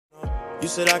You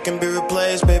said I can be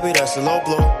replaced, baby, that's a low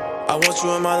blow. I want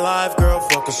you in my life, girl,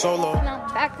 fuck a solo. And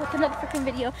I'm back with another freaking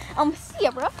video. I'm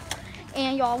Sierra,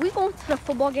 and y'all, we going to the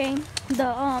football game,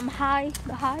 the high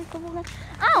football game.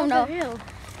 I don't know.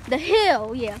 The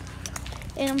hill, yeah.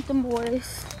 And I'm with them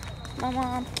boys, my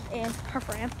mom and her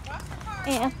friend,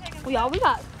 and we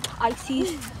got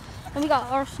ices, and we got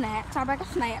our snacks, our bag of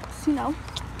snacks, you know.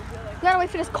 We gotta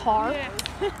wait for this car.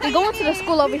 We're going to the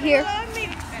school over here.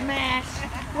 Smash.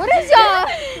 What is y'all?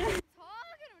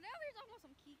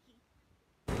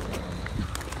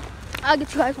 I'll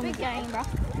get you guys on the game, bro.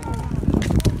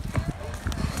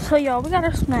 So y'all, we got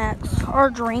our snacks, our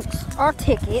drinks, our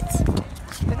tickets.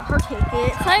 We got her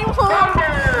tickets.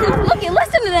 Look,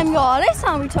 listen to them, y'all. They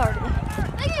sound retarded.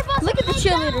 Look at the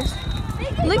cheerleaders.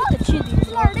 Look at the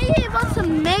cheerleaders. They gave us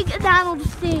some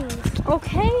McDonald's things.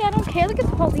 Okay, I don't care. Look at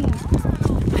the police.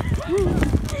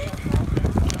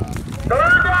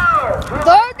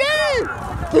 Third down.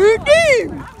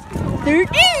 13.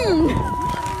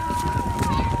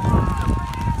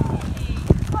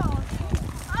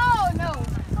 Oh no.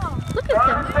 Look at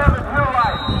them. 37 Hill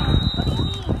Light.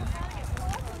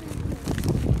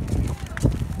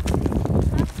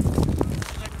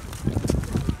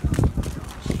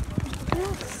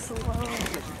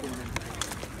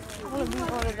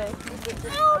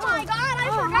 Oh my God! I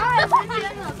forgot.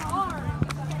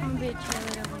 I'm a big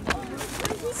cheerleader.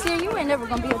 See, you ain't never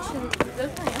gonna be a cheerleader.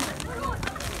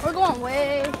 We're going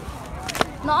way.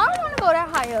 No, I don't want to go that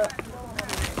high up.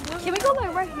 Can we go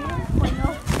like right here? Wait,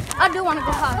 no. I do want to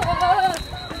go high.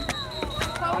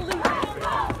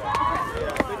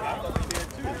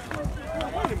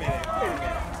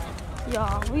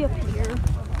 Y'all, we up here.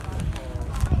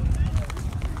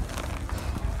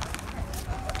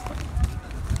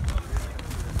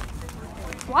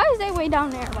 Why is they way down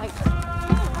there? Like,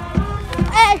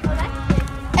 hey.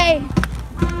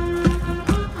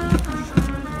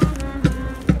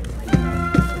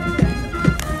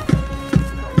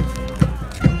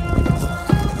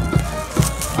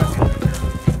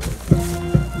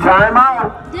 Time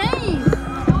out. Dang.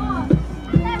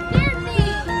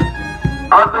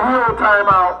 Out the hill, time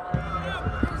out.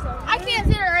 I can't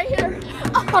sit right here.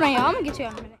 Hold on, y'all. I'm gonna get you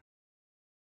in a minute.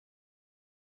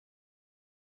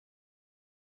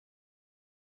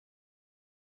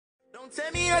 Don't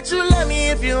tell me that you love me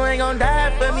if you ain't gon'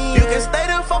 die for me. You can stay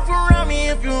the fuck around me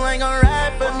if you ain't gon'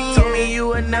 ride for me. Told me you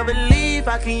would never leave,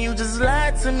 how can you just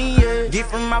lie to me? Get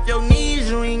from off your knees,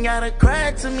 you ain't gotta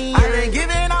cry to me. I been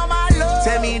giving all my love.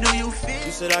 Tell me, do you feel?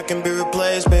 You said I can be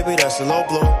replaced, baby, that's a low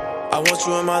blow. I want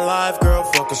you in my life, girl,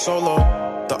 fuck a solo.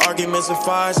 The arguments and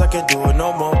fights, I can't do it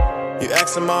no more. You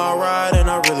ask am I alright, and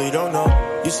I really don't know.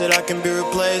 You said I can be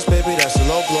replaced, baby, that's a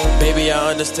low blow. Baby, I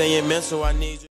understand your mental, I need you.